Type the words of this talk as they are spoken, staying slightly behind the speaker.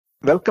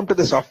Welcome to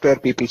the Software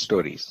People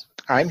Stories.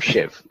 I'm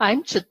Shiv.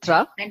 I'm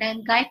Chitra. And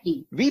I'm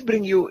Gayatri. We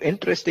bring you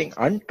interesting,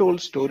 untold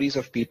stories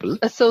of people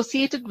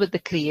Associated with the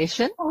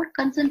creation or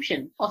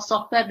consumption of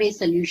software-based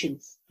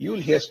solutions. You'll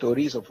hear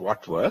stories of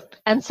what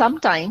worked and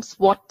sometimes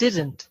what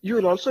didn't. You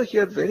will also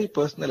hear very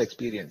personal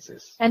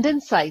experiences and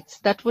insights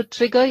that would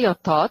trigger your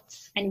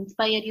thoughts and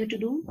inspire you to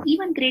do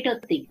even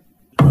greater things.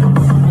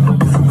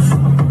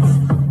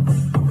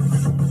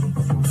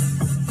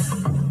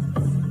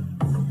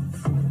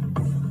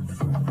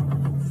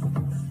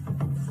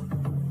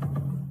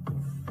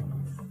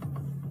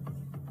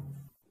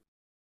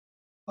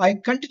 I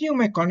continue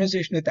my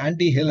conversation with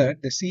Andy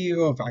Hillard, the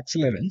CEO of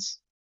Accelerance.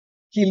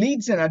 He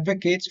leads and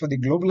advocates for the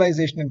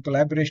globalization and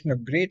collaboration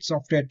of great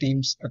software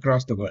teams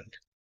across the world.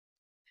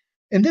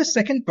 In this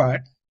second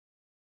part,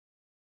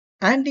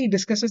 Andy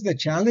discusses the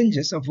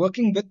challenges of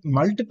working with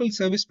multiple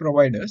service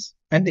providers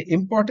and the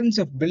importance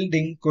of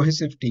building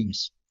cohesive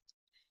teams.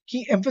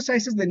 He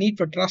emphasizes the need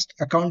for trust,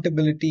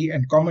 accountability,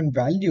 and common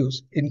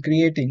values in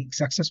creating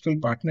successful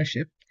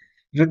partnership,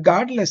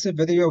 regardless of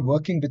whether you're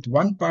working with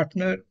one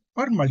partner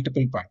or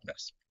multiple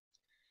partners.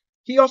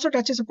 He also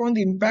touches upon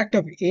the impact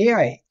of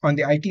AI on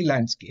the IT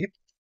landscape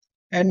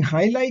and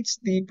highlights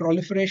the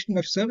proliferation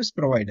of service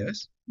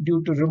providers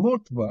due to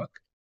remote work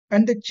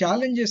and the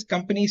challenges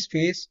companies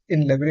face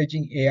in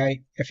leveraging AI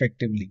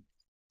effectively.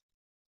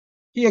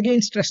 He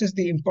again stresses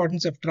the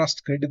importance of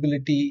trust,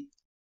 credibility,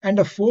 and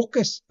a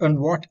focus on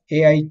what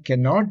AI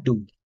cannot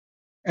do,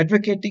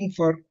 advocating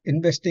for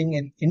investing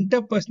in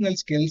interpersonal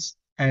skills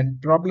and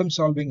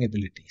problem-solving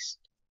abilities.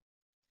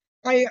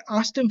 I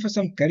asked him for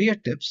some career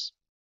tips,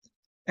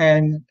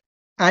 and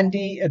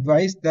Andy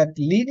advised that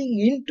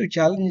leaning into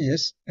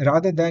challenges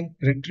rather than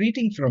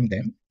retreating from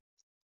them,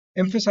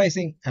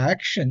 emphasizing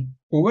action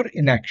over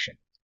inaction.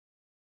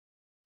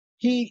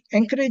 He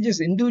encourages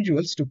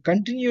individuals to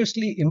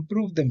continuously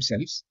improve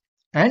themselves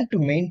and to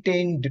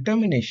maintain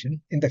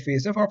determination in the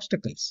face of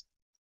obstacles.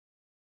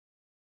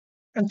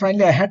 And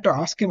finally, I had to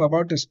ask him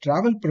about his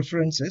travel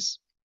preferences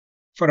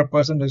for a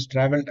person who's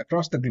traveled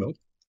across the globe.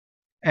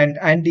 And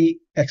Andy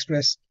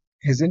expressed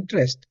his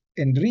interest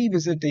in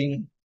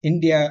revisiting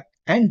India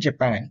and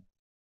Japan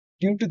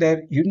due to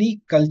their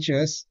unique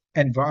cultures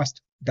and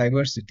vast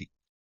diversity.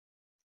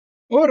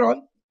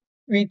 Overall,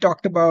 we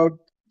talked about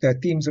the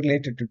themes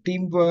related to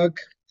teamwork,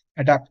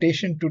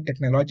 adaptation to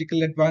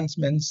technological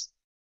advancements,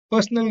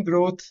 personal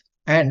growth,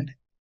 and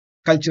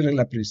cultural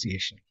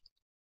appreciation.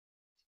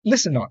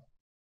 Listen on.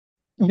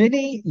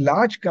 Many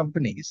large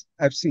companies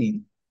I've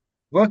seen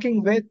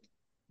working with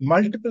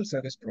multiple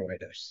service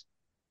providers.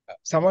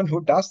 Someone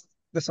who does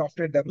the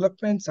software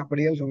development,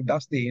 somebody else who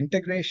does the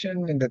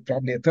integration, and then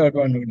probably a third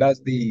one who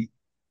does the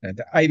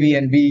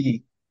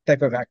IB&B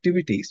type of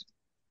activities.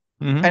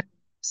 Mm-hmm. And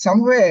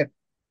somewhere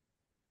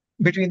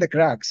between the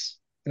cracks,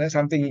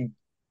 something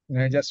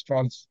just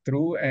falls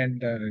through,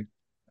 and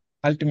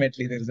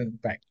ultimately there is an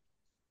impact.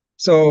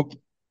 So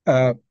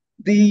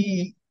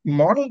the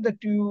model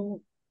that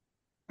you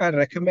are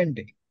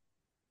recommending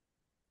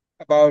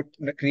about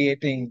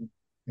creating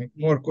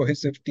more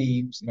cohesive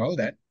teams and all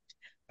that,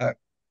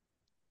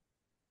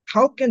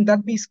 how can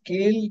that be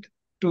scaled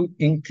to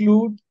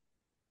include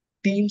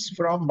teams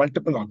from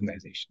multiple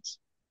organizations?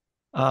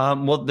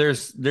 Well,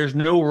 there's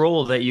no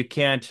rule that you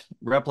can't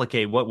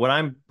replicate. What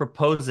I'm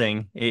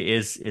proposing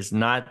is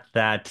not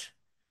that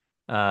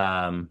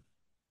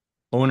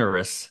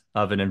onerous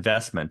of an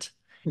investment.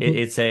 Mm-hmm.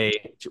 It's a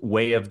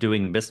way of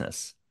doing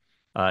business.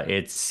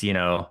 It's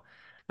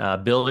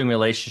building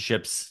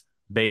relationships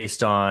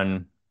based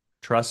on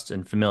trust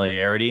and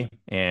familiarity,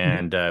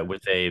 and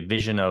with a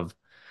vision of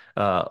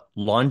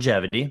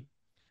longevity.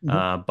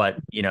 But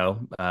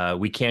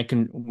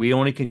we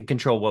only can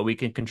control what we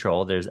can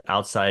control. There's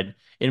outside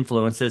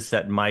influences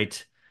that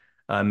might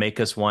make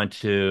us want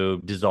to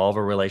dissolve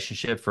a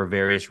relationship for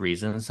various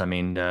reasons. I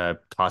mean,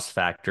 cost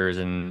factors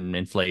and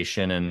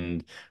inflation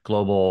and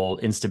global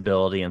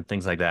instability and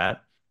things like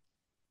that.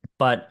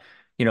 But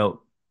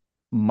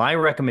my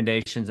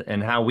recommendations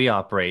and how we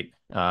operate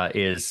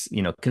is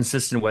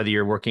consistent whether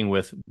you're working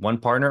with one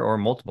partner or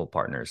multiple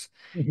partners.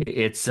 Mm-hmm.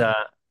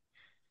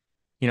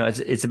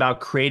 It's about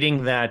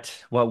creating that,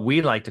 what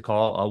we like to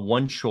call a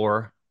one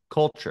shore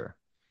culture.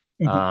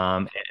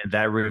 Mm-hmm.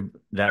 And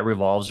that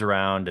revolves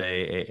around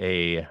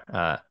a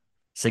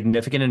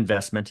significant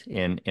investment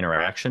in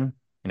interaction,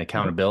 in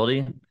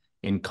accountability,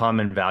 in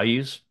common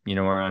values,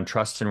 around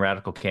trust and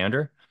radical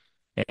candor,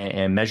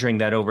 and measuring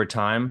that over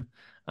time,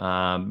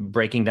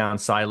 breaking down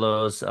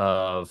silos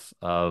of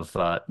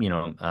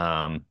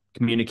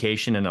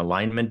communication and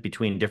alignment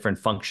between different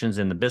functions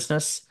in the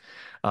business.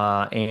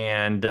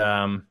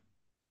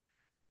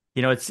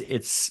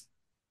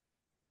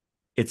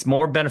 It's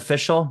more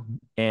beneficial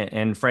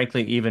and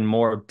frankly even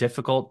more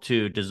difficult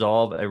to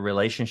dissolve a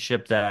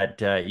relationship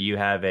that you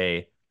have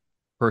a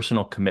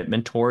personal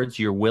commitment towards.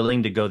 You're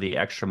willing to go the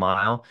extra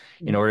mile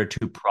in order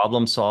to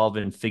problem solve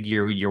and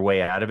figure your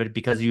way out of it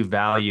because you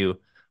value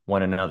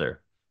one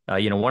another.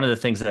 One of the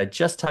things that I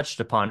just touched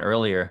upon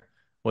earlier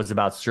was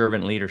about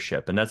servant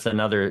leadership, and that's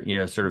another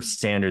sort of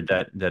standard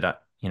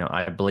that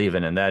I believe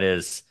in, and that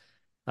is,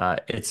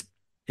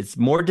 it's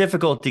more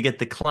difficult to get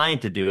the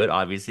client to do it,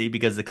 obviously,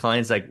 because the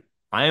client's like,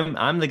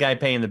 I'm the guy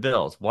paying the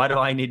bills. Why do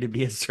I need to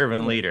be a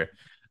servant Yeah. leader?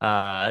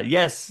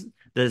 Yes,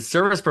 the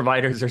service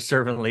providers are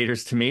servant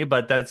leaders to me,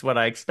 but that's what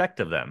I expect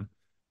of them.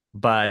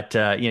 But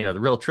the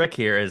real trick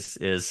here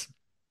is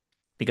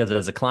because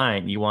as a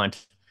client,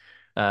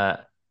 uh,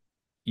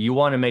 you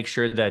want to make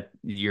sure that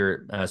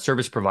your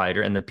service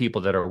provider and the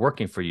people that are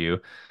working for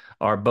you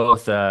are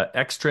both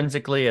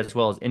extrinsically as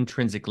well as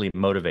intrinsically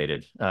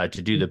motivated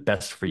to do the Mhm.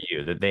 best for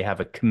you, that they have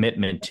a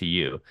commitment to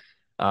you,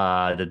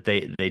 that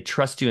they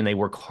trust you and they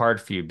work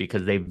hard for you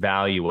because they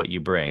value what you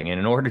bring. And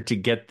in order to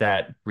get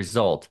that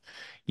result,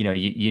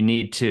 you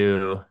need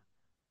to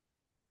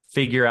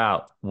figure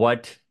out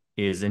what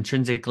is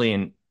intrinsically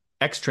and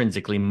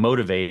extrinsically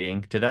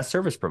motivating to that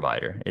service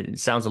provider. It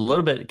sounds a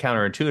little bit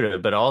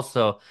counterintuitive, but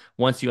also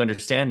once you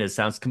understand it, it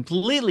sounds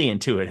completely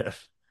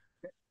intuitive.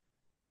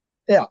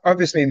 Yeah,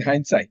 obviously in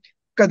hindsight.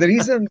 Because the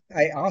reason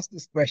I asked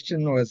this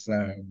question was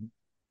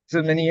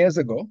so many years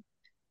ago,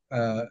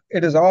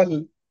 it is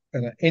all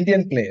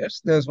Indian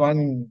players. There's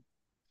one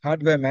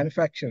hardware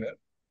manufacturer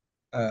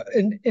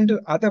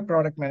into other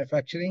product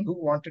manufacturing who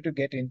wanted to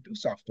get into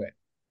software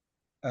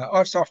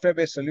or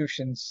software-based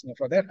solutions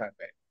for their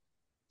hardware.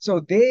 So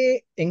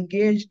they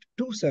engaged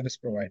two service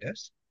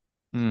providers,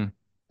 Hmm.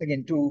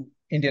 again, two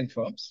Indian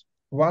firms.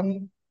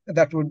 One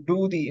that would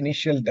do the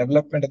initial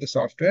development of the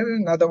software,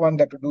 and another one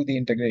that would do the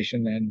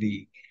integration and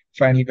the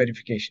final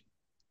verification.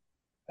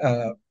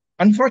 Uh,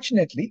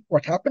 Unfortunately,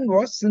 what happened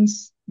was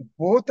since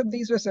both of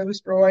these were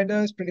service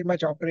providers pretty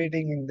much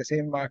operating in the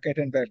same market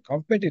and were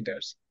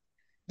competitors,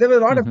 there were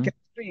a lot of Hmm.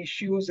 chemistry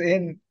issues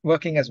in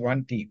working as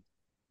one team.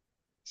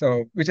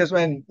 So, which is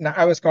when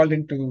I was called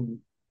in to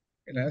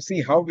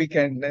see how we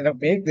can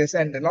make this.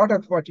 And a lot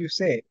of what you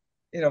say,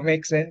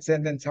 makes sense.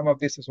 And then some of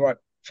this is what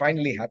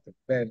finally happened,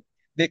 where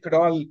they could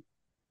all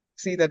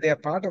see that they are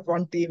part of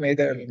one team.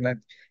 Either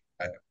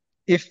uh,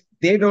 if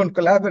they don't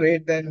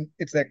collaborate, then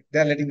it's like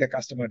they're letting the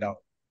customer down.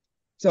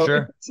 So it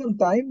Sure. took some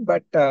time,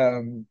 but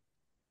the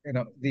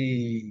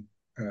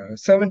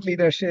servant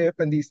leadership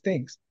and these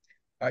things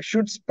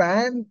should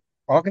span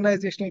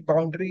organizational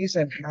boundaries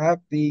and have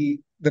the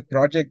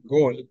project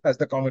goal as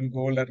the common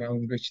goal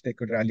around which they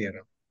could rally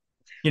around.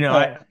 You know,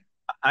 Uh,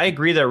 I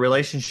agree that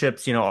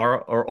relationships,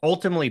 are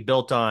ultimately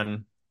built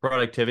on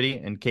productivity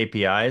and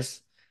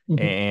KPIs mhm,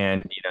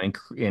 and,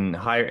 in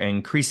higher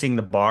increasing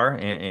the bar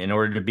in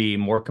order to be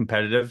more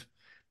competitive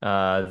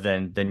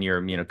than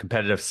your,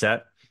 competitive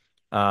set.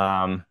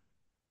 Um,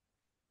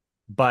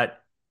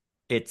 but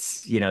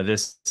it's,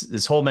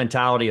 this whole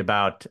mentality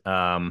about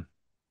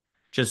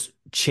just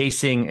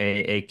chasing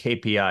a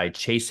KPI,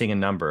 chasing a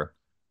number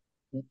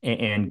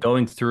and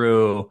going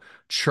through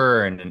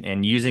churn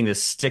and using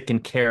this stick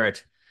and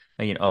carrot,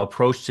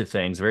 approach to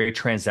things, very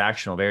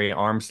transactional, very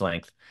arm's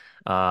length.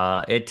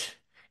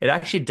 It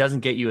actually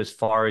doesn't get you as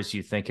far as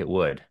you think it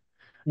would.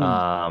 mm,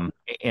 Um,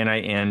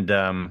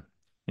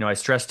 I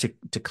stress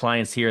to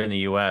clients here in the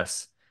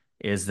U.S.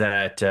 is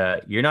that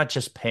you're not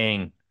just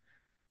paying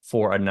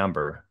for a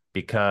number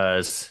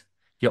because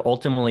you'll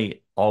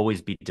ultimately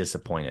always be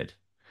disappointed.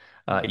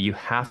 You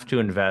have to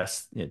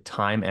invest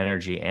time,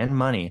 energy, and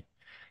money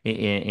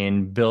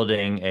in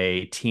building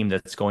a team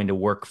that's going to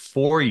work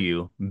for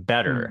you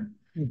better. mm,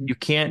 mhm, You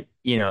can't,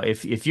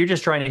 if you're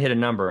just trying to hit a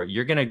number,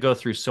 you're going to go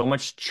through so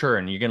much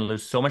churn. You're going to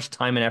lose so much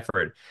time and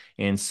effort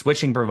in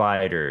switching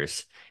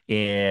providers,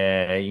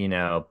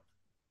 in,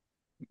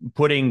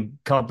 putting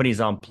companies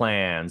on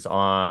plans,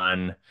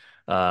 on,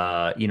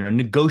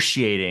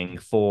 negotiating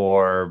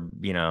for,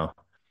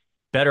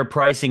 better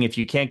pricing. If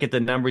you can't get the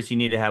numbers, you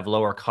need to have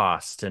lower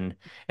costs. And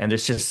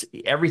there's just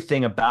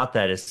everything about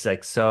that is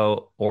like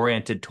so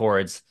oriented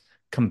towards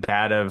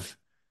combative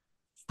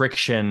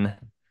friction,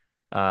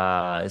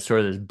 sort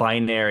of this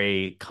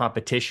binary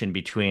competition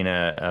between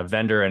a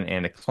vendor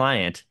and a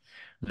client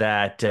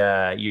that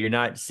you're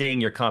not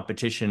seeing your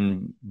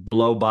competition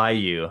blow by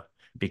you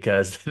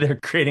because they're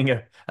creating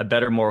a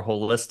better, more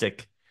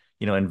holistic,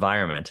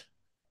 environment.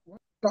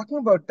 Talking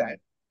about that,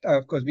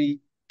 of course, we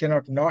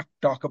cannot not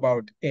talk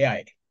about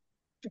AI.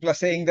 People are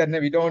saying that no,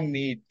 we don't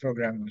need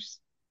programmers.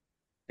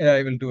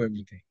 AI will do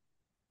everything.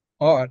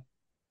 Or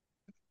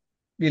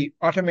we'll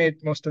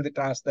automate most of the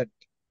tasks that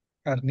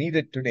are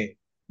needed today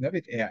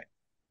with AI.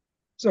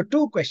 So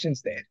two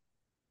questions there.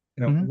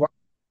 Mhm. What,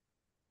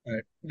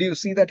 do you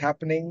see that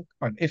happening?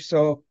 And if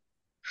so,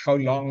 how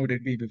long would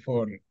it be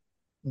before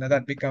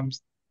that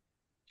becomes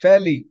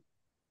fairly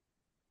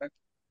uh,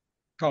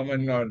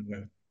 common or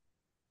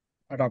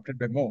adopted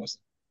by most?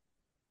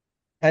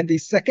 And the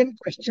second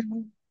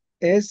question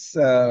is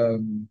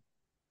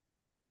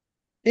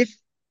if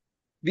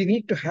we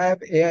need to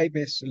have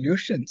AI-based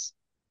solutions,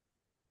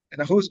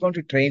 and who's going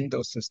to train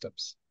those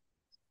systems?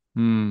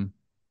 Hmm.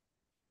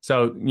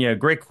 So,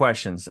 great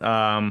questions.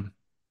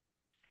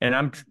 And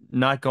I'm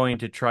not going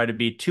to try to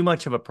be too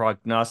much of a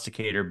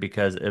prognosticator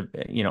because,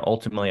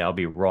 ultimately I'll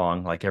be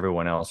wrong, like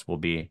everyone else will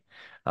be.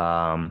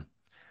 Um,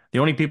 the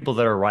only people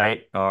that are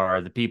right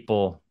are the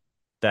people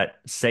that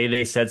say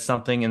they said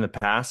something in the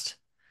past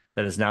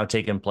that has now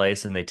taken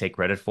place and they take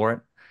credit for it.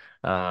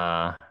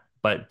 Uh,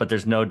 but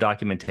there's no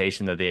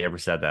documentation that they ever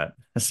said that.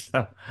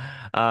 So,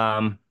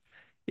 um,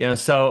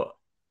 so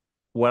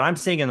what I'm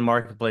seeing in the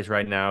marketplace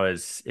right now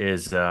is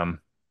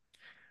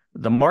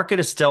the market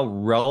is still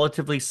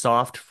relatively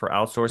soft for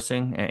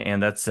outsourcing,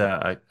 and that's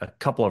a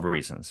couple of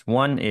reasons.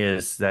 One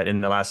is that in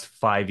the last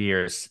 5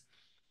 years,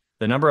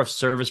 the number of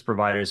service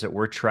providers that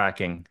we're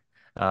tracking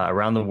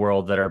around the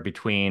world that are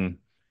between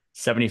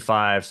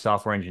 75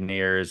 software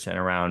engineers and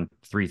around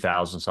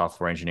 3,000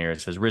 software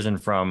engineers has risen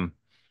from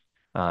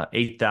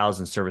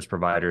 8,000 service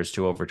providers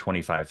to over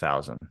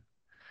 25,000.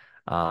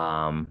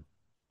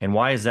 And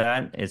why is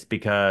that? It's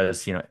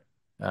because,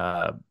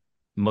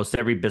 most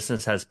every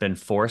business has been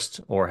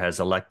forced or has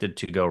elected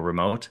to go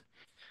remote,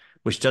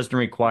 which doesn't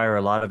require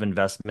a lot of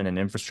investment in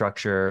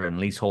infrastructure and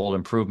leasehold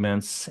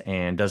improvements,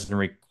 and doesn't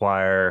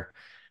require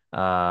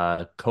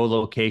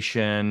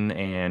co-location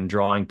and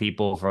drawing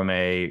people from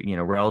a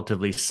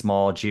relatively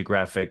small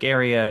geographic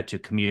area to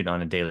commute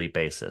on a daily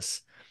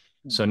basis.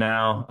 So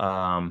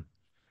now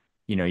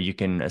you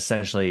can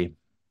essentially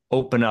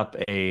open up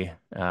a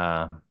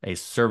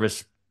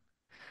service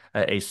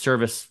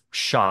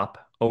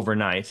shop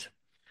overnight,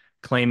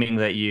 claiming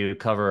that you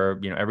cover,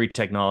 every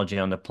technology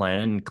on the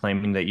planet, and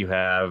claiming that you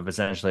have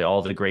essentially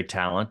all the great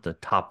talent, the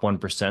top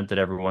 1% that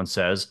everyone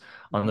says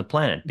on the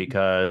planet,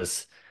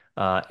 because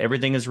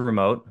everything is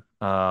remote.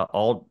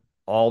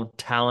 All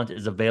talent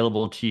is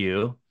available to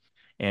you,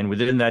 and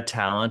within that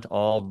talent,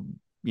 all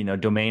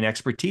domain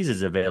expertise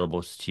is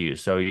available to you.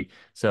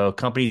 So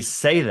companies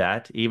say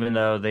that, even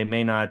though they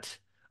may not,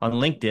 on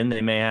LinkedIn,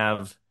 they may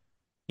have,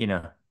 you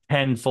know,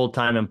 10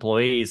 full-time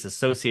employees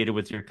associated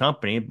with your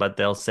company, but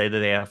they'll say that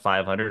they have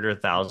 500 or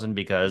 1,000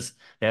 because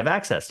they have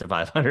access to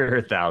 500 or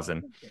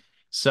 1,000.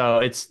 So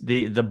it's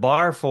the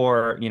bar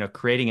for,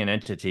 creating an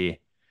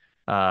entity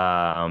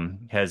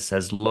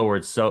has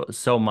lowered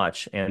so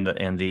much, and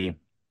the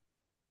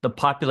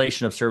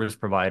population of service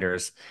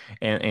providers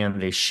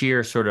and the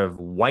sheer sort of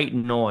white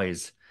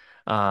noise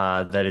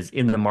that is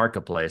in the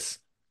marketplace,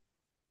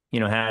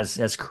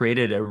 has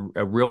created a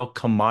real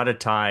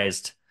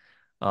commoditized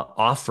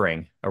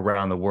offering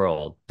around the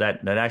world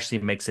that actually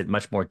makes it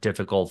much more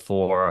difficult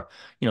for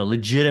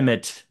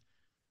legitimate,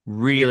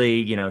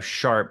 really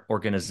sharp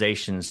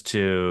organizations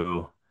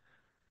to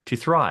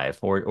thrive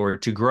or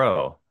to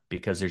grow,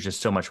 because there's just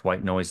so much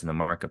white noise in the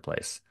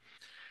marketplace.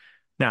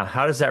 Now,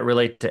 how does that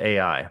relate to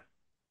AI?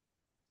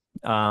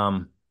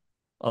 A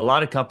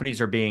lot of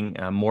companies are being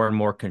more and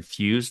more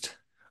confused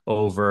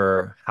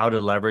over how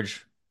to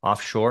leverage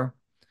offshore.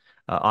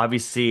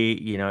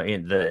 Obviously,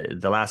 in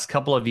the last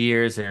couple of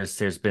years,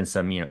 there's been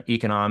some,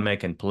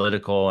 economic and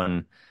political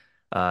and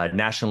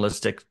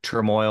nationalistic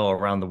turmoil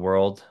around the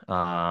world,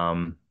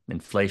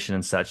 inflation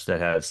and such, that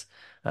has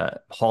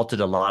halted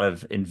a lot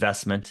of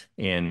investment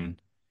in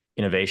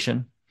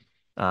innovation.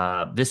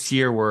 This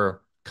year, we're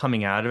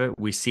coming out of it.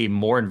 We see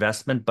more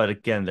investment, but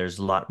again, there's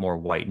a lot more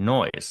white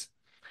noise.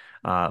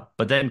 But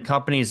then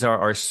companies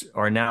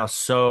are now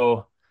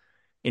so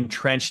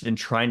entrenched in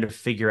trying to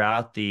figure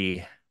out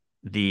the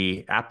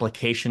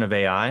application of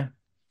AI.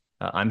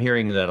 I'm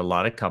hearing that a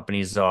lot of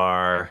companies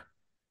are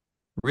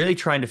really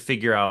trying to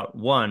figure out,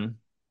 one,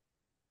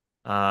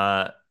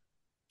 can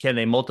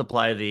they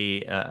multiply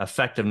the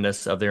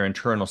effectiveness of their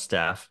internal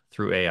staff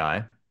through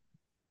AI?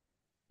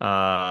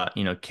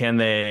 Can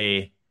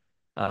they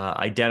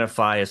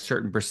identify a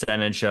certain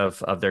percentage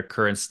of their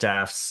current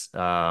staff's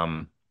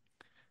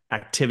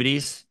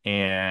activities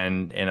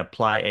and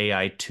apply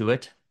AI to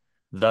it,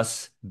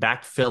 thus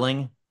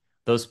backfilling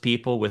those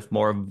people with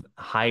more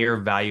higher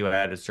value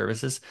added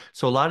services?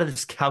 So a lot of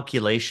this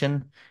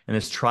calculation and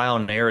this trial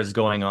and error is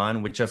going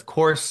on, which of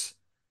course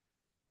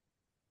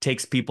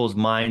takes people's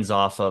minds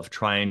off of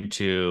trying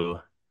to,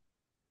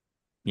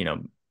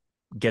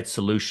 get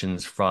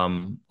solutions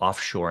from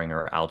offshoring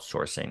or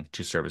outsourcing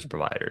to service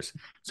providers.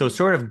 So it's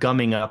sort of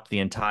gumming up the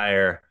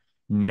entire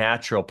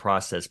natural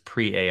process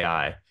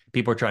pre-AI.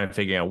 People are trying to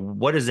figure out,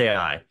 what is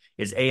AI?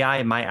 Is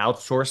AI my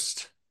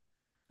outsourced,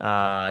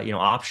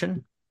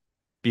 option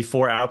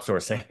before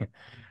outsourcing?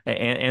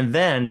 And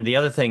then the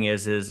other thing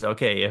is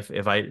okay,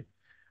 if I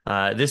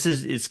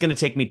it's going to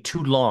take me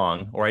too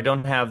long, or I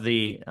don't have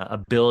the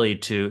ability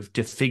to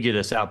figure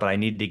this out, but I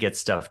need to get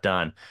stuff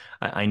done.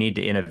 I need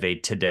to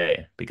innovate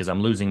today because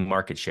I'm losing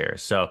market share.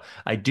 So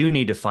I do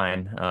need to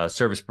find a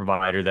service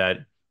provider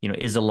that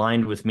is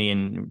aligned with me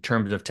in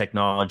terms of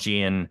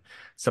technology and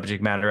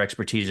subject matter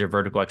expertise or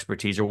vertical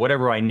expertise or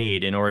whatever I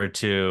need in order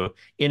to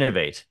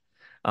innovate.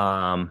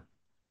 How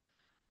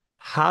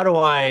do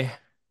I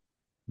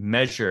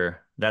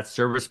measure that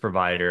service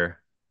provider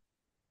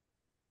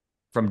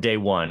from day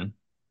one?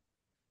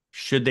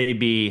 Should they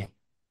be,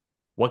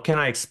 what can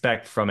I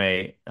expect from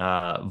a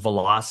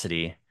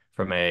velocity,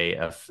 from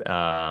a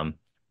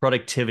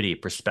productivity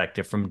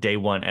perspective from day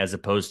one, as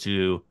opposed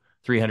to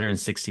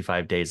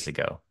 365 days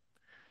ago?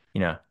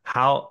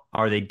 How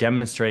are they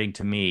demonstrating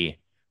to me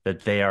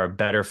that they are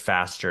better,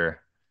 faster,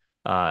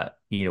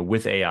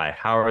 with AI?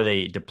 How are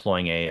they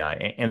deploying AI?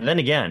 And then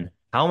again,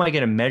 how am I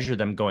going to measure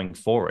them going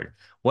forward?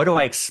 What do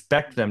I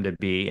expect them to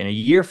be in a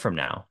year from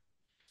now?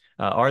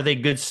 Are they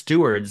good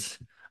stewards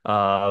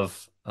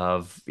of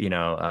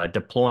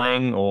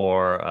deploying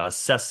or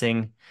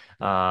assessing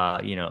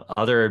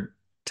other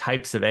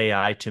types of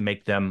AI to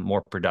make them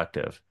more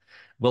productive?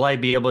 Will I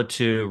be able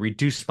to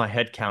reduce my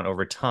headcount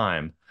over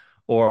time?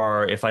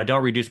 Or if I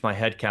don't reduce my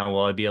headcount,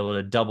 will I be able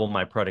to double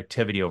my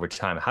productivity over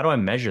time? How do I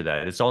measure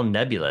that? It's all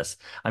nebulous.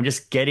 I'm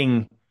just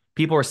getting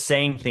people are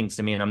saying things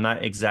to me, and I'm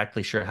not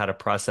exactly sure how to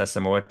process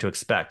them or what to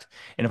expect.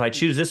 And if I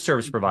choose this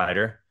service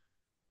provider,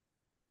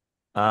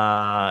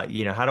 how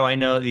do I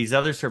know these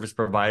other service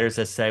providers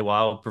that say, well,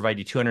 I'll provide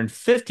you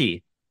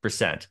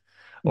 250%,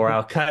 or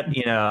I'll cut,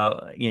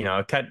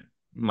 cut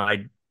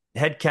my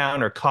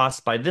headcount or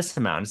cost by this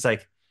amount. It's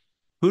like,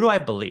 who do I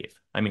believe?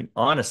 I mean,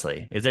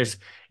 honestly,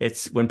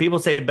 it's when people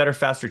say better,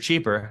 faster,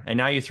 cheaper, and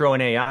now you throw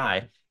in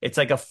AI, it's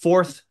like a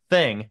fourth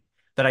thing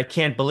that I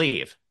can't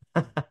believe.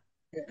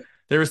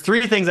 There was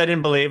three things I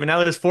didn't believe, and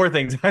now there's four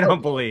things I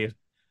don't believe.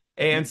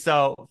 And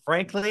so,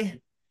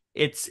 frankly,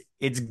 it's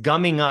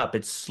gumming up,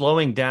 it's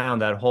slowing down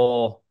that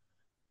whole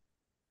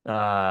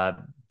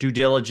due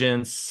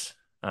diligence,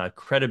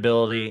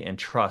 credibility, and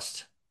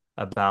trust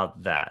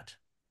about that.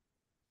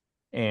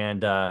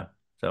 And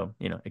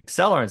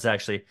Accelerance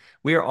actually,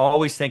 we are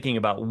always thinking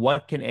about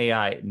what can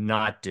AI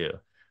not do.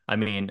 I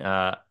mean,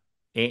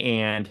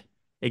 and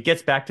it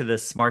gets back to the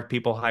smart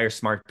people hire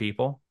smart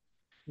people.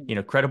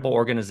 Credible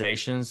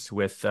organizations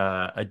with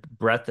a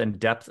breadth and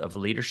depth of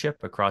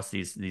leadership across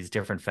these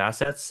different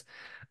facets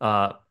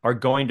are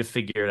going to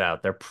figure it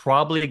out. They're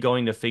probably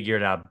going to figure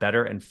it out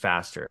better and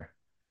faster.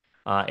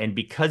 And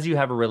because you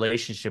have a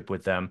relationship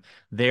with them,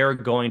 they're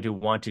going to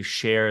want to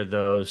share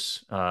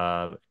those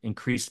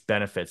increased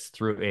benefits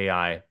through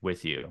AI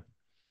with you.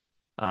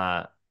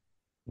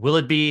 Will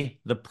it be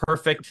the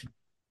perfect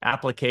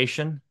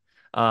application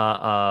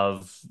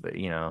of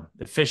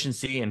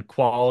efficiency and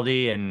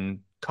quality and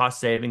cost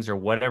savings or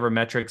whatever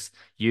metrics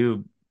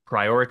you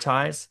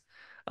prioritize?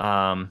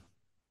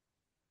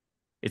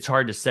 It's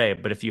hard to say,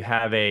 but if you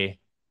have a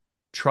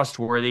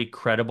trustworthy,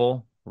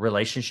 credible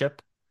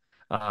relationship,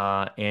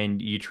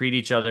 and you treat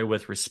each other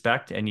with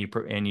respect, and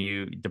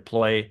you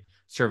deploy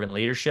servant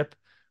leadership,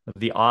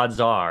 the odds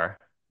are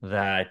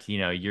that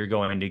you're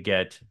going to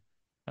get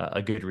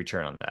a good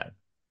return on that.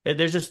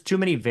 There's just too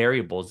many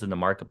variables in the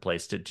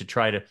marketplace to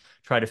try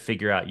to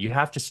figure out. You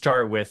have to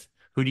start with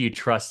who do you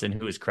trust and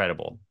who is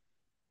credible.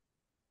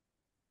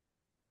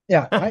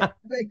 Yeah, I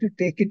like to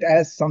take it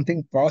as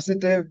something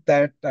positive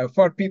that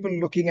for people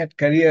looking at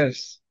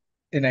careers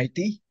in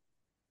IT,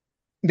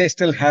 they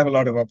still have a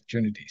lot of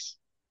opportunities.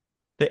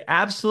 They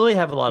absolutely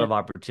have a lot Yeah. of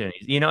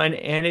opportunities,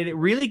 and it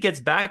really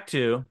gets back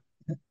to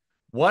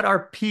what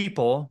are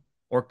people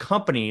or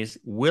companies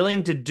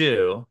willing to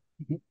do?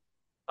 Mhm.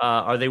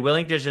 Are they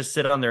willing to just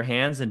sit on their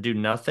hands and do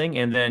nothing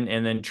and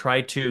then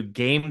try to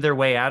game their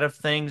way out of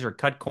things or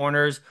cut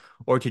corners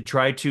or to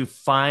try to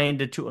find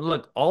a tool?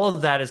 Look, all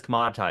of that is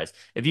commoditized.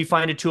 If you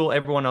find a tool,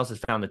 everyone else has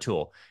found the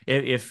tool.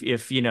 If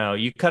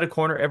you cut a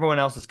corner, everyone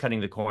else is cutting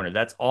the corner.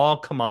 That's all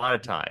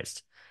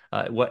commoditized.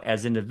 What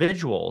as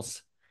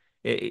individuals,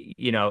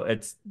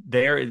 it's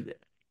there.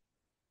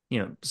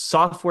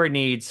 Software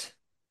needs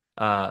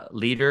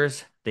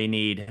leaders. They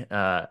need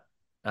uh,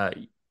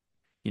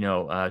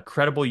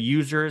 credible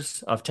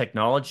users of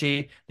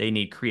technology. They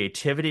need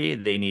creativity.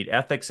 They need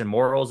ethics and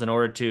morals in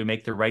order to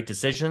make the right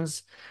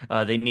decisions.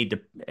 They need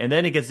to, and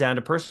then it gets down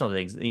to personal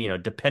things,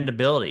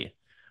 dependability,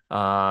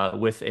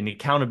 with an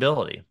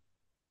accountability.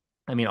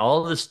 I mean,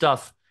 all of this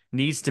stuff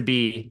needs to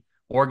be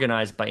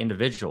organized by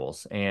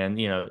individuals, and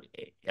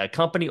a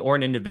company or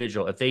an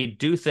individual, if they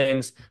do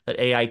things that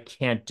AI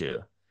can't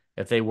do,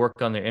 if they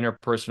work on their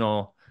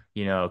interpersonal,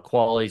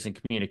 qualities and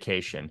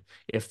communication,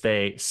 if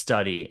they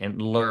study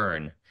and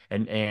learn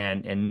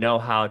and know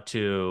how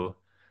to,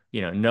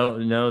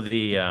 know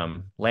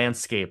the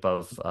landscape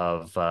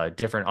of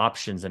different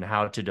options and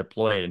how to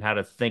deploy it and how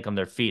to think on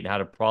their feet and how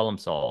to problem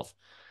solve.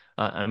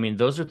 I mean,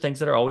 those are things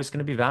that are always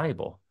going to be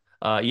valuable.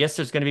 Yes,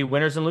 there's going to be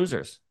winners and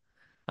losers,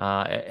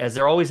 as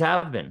there always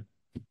have been.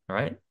 All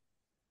right.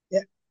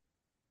 Yeah,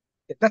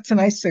 that's a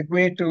nice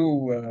segue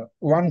to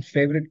one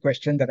favorite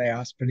question that I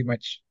ask pretty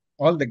much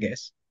all the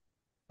guests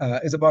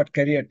is about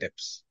career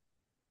tips.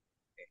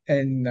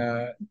 In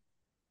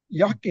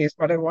your case,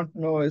 what I want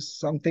to know is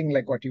something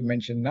like what you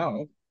mentioned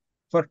now.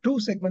 For two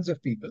segments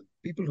of people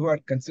who are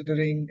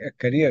considering a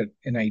career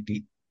in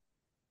IT,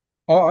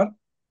 or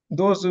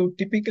those who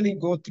typically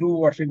go through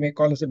what we may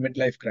call as a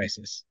midlife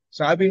crisis.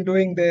 So I've been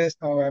doing this,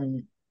 now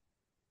I'm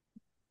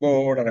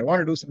bored, or I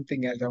want to do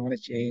something else, I want to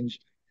change,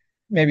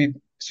 maybe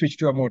switch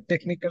to a more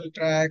technical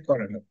track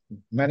or a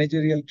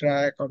managerial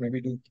track, or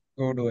maybe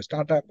go to a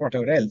startup,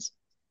 whatever else.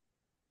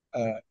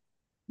 Uh,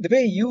 the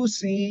way you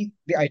see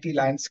the IT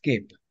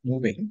landscape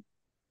moving,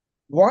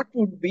 what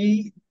would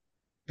be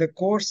the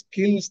core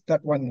skills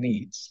that one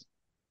needs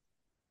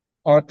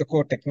or the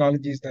core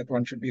technologies that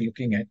one should be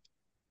looking at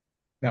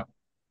now,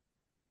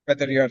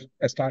 whether you're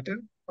a starter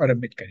or a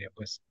mid-career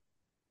person?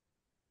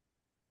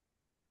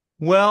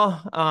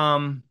 Well,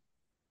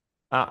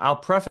 I'll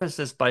preface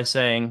this by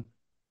saying,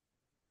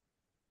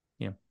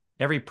 you know,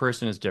 every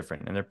person is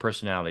different and their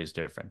personality is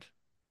different.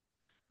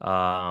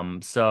 I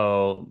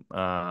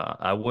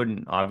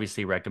wouldn't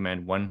obviously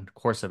recommend one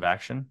course of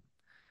action.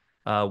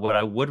 What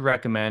I would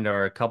recommend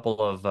are a couple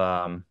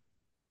of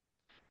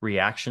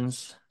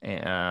reactions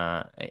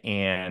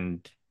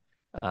and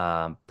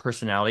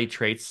personality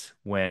traits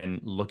when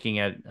looking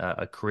at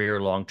a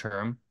career long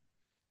term.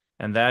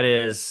 And that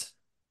is,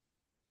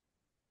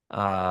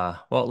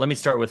 well, let me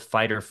start with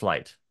fight or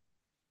flight.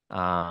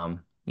 The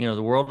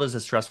world is a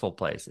stressful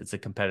place. It's a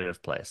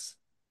competitive place.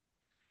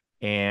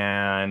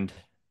 And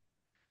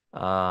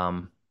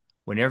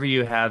whenever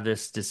you have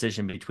this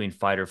decision between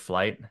fight or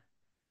flight,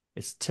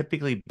 it's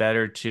typically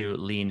better to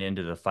lean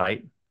into the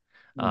fight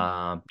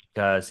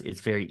because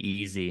it's very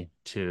easy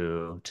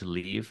to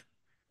leave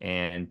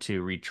and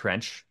to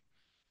retrench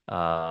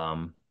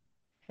um,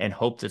 and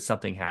hope that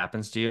something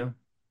happens to you.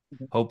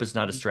 Hope is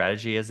not a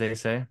strategy, as they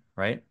say,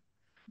 right?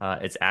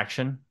 It's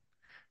action.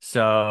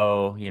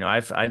 So,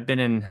 I've been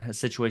in a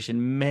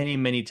situation many,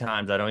 many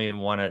times. I don't even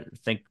want to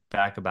think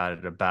back about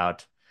it,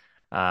 about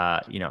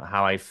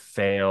how I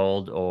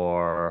failed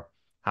or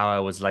how I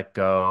was let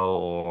go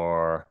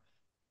or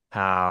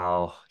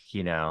how,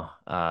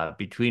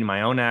 between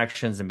my own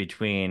actions and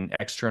between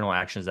external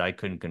actions that I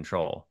couldn't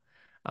control.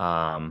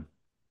 Um,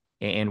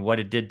 and what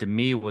it did to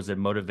me was it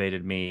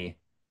motivated me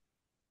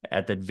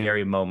at that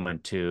very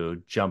moment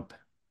to jump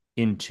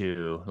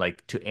into,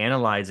 like, to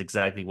analyze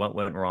exactly what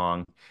went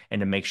wrong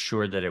and to make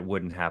sure that it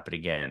wouldn't happen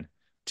again.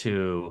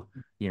 To,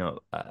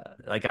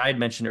 like I had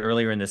mentioned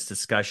earlier in this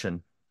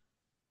discussion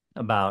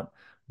about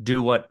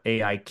do what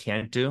AI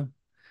can't do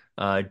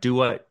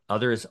what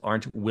others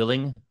aren't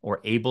willing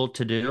or able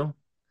to do.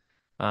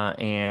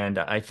 And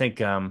I think,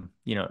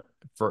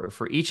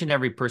 for each and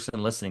every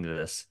person listening to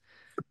this,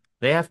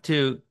 they have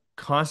to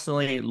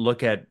constantly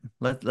look at,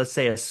 let's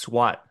say, a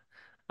SWOT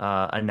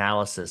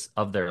analysis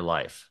of their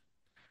life,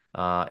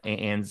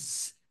 and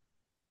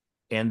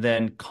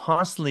then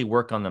constantly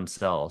work on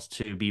themselves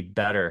to be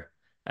better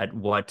at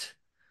what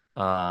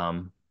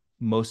um,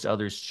 most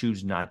others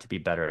choose not to be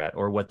better at,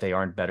 or what they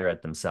aren't better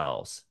at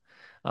themselves.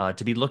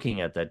 To be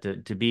looking at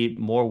that, to be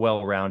more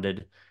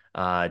well-rounded,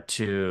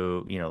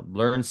 to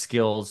learn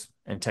skills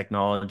and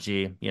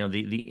technology.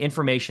 The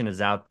information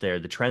is out there,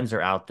 the trends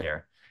are out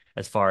there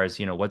as far as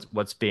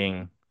what's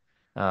being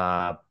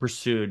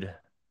pursued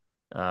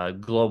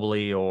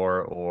globally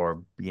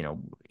or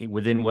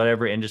within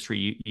whatever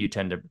industry you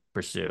tend to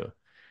pursue.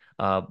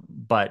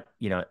 But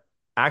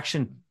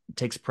action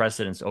takes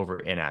precedence over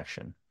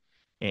inaction.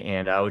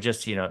 And I would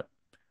just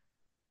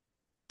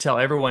tell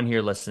everyone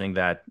here listening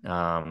that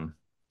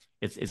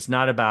it's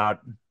not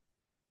about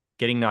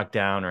getting knocked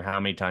down or how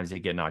many times you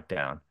get knocked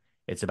down.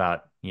 It's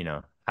about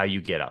how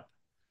you get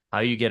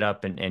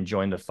up and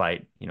join the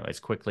fight as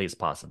quickly as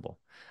possible,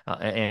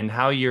 and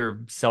how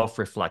you're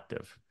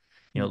self-reflective.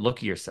 Look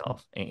at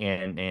yourself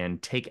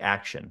and take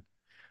action,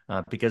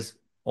 because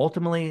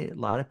ultimately a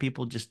lot of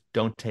people just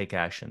don't take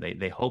action.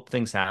 They hope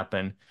things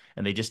happen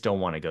and they just don't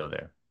want to go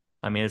there.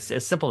 I mean, it's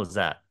as simple as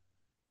that.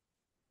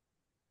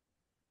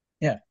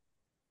 Yeah,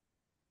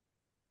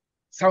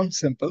 sounds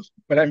simple,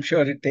 but I'm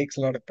sure it takes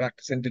a lot of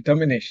practice and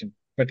determination,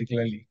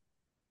 particularly.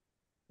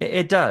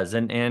 It does,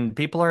 and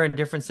people are in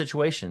different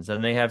situations,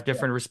 and they have Yeah.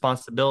 different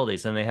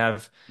responsibilities, and they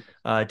have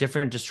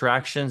different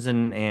distractions,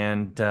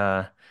 and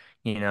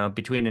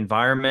between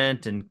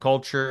environment and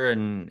culture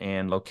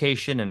and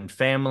location and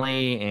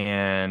family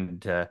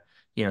and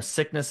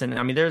sickness, and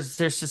I mean there's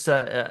just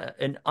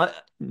an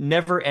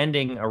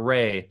never-ending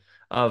array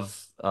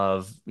of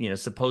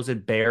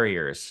supposed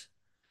barriers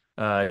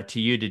to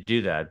you to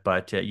do that,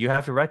 but you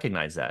have to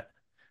recognize that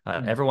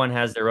Mm. everyone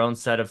has their own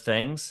set of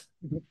things.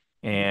 Mhm.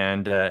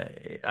 And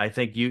I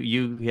think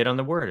you hit on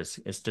the word.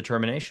 It's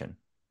determination.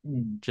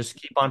 Mm. Just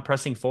keep on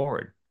pressing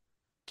forward.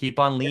 Keep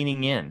on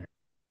leaning in.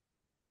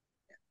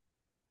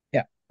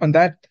 Yeah. On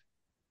that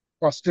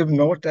positive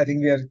note, I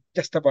think we are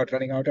just about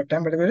running out of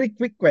time, but a very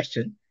quick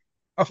question.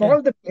 Of Yeah.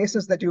 all the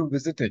places that you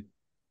visited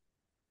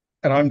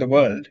around the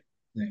world,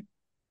 yeah,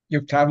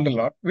 you've traveled a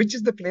lot. Which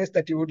is the place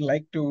that you would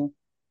like to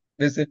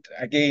visit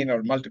again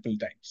or multiple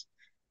times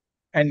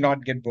and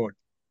not get bored?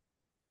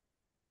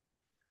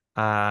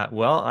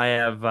 Well, I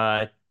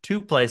have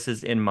two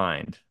places in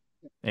mind,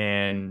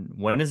 and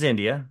one is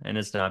India, and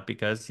it's not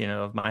because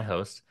of my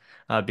host,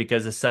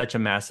 because it's such a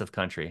massive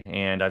country,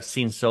 and I've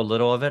seen so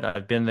little of it.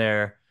 I've been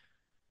there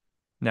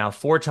now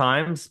four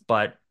times,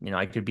 but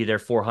I could be there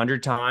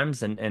 400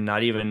 times and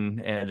not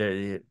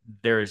even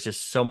there is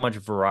just so much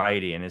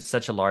variety and it's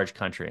such a large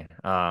country.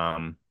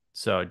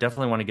 So I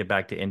definitely want to get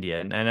back to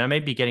India and I may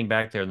be getting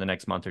back there in the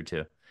next month or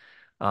two.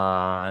 The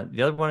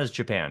other one is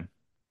Japan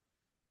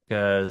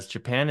because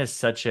Japan is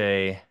such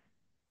a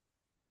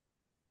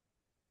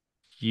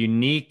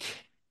unique,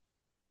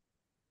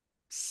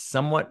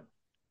 somewhat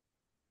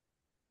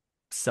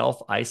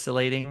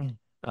self-isolating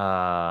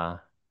yeah,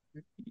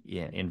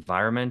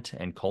 environment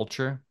and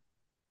culture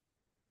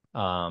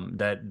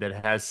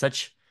that has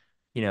such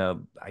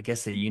I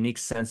guess a unique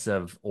sense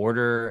of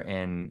order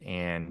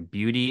and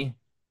beauty.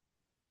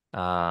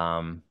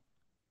 Um,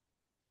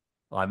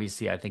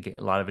 Obviously, I think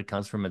a lot of it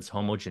comes from its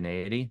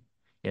homogeneity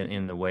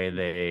in the way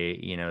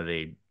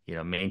they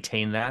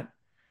maintain that,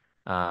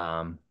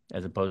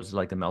 as opposed to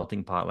like the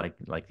melting pot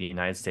like the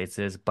United States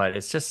is. But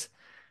it's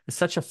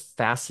such a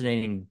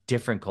fascinating,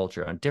 different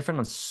culture, different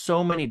on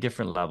so many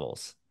different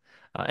levels.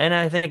 And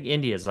I think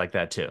India is like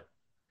that too.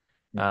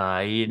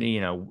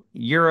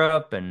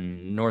 Europe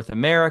and North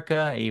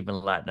America, even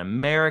Latin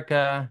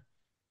America,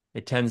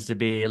 it tends to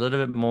be a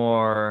little bit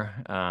more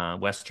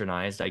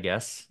westernized, I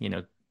guess.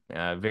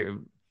 Very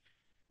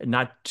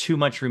not too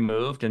much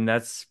removed, and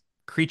that's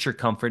creature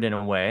comfort in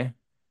a way.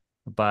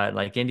 But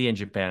like India and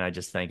Japan, I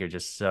just think are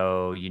just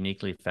so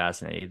uniquely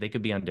fascinating. They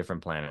could be on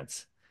different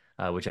planets,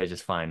 which I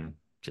just find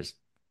just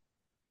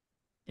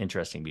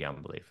interesting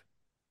beyond belief.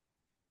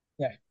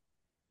 Yeah.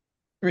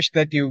 Wish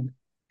that you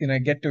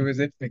get to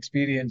visit and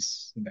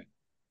experience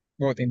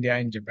both India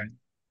and Japan.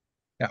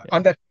 Yeah.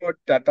 On that note,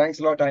 thanks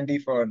a lot, Andy,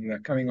 for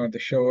coming on the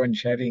show and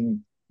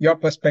sharing your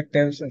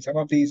perspectives. And some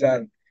of these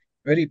are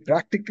very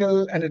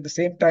practical and at the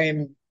same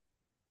time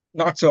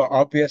not so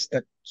obvious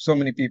that so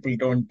many people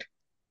don't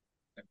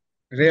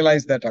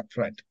realize that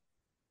upfront.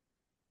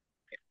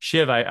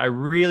 Shiv, I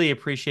really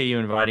appreciate you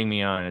inviting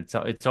me on.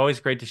 It's always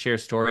great to share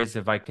stories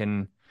if I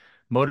can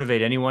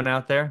motivate anyone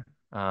out there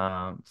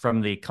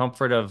from the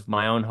comfort of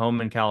my own home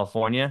in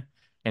California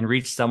and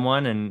reach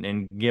someone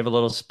and give a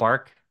little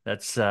spark.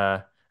 That's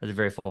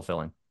very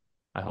fulfilling.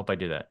 I hope I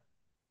do that.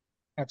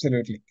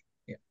 Absolutely.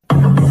 Yeah.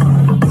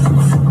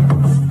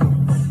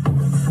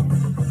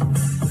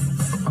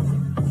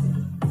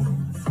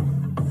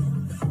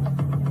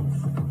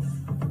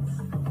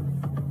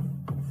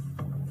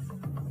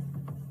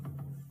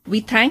 We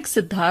thank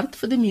Siddharth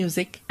for the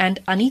music and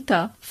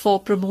Anita for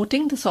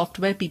promoting the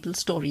Software People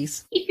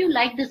stories. If you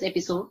like this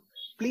episode,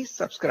 Please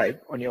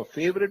subscribe on your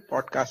favorite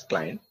podcast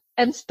client.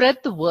 And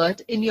spread the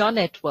word in your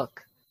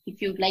network.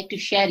 if you'd like to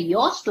share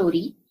your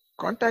story,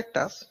 Contact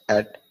us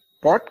at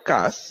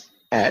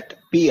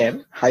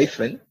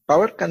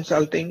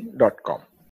podcasts@pm-powerconsulting.com.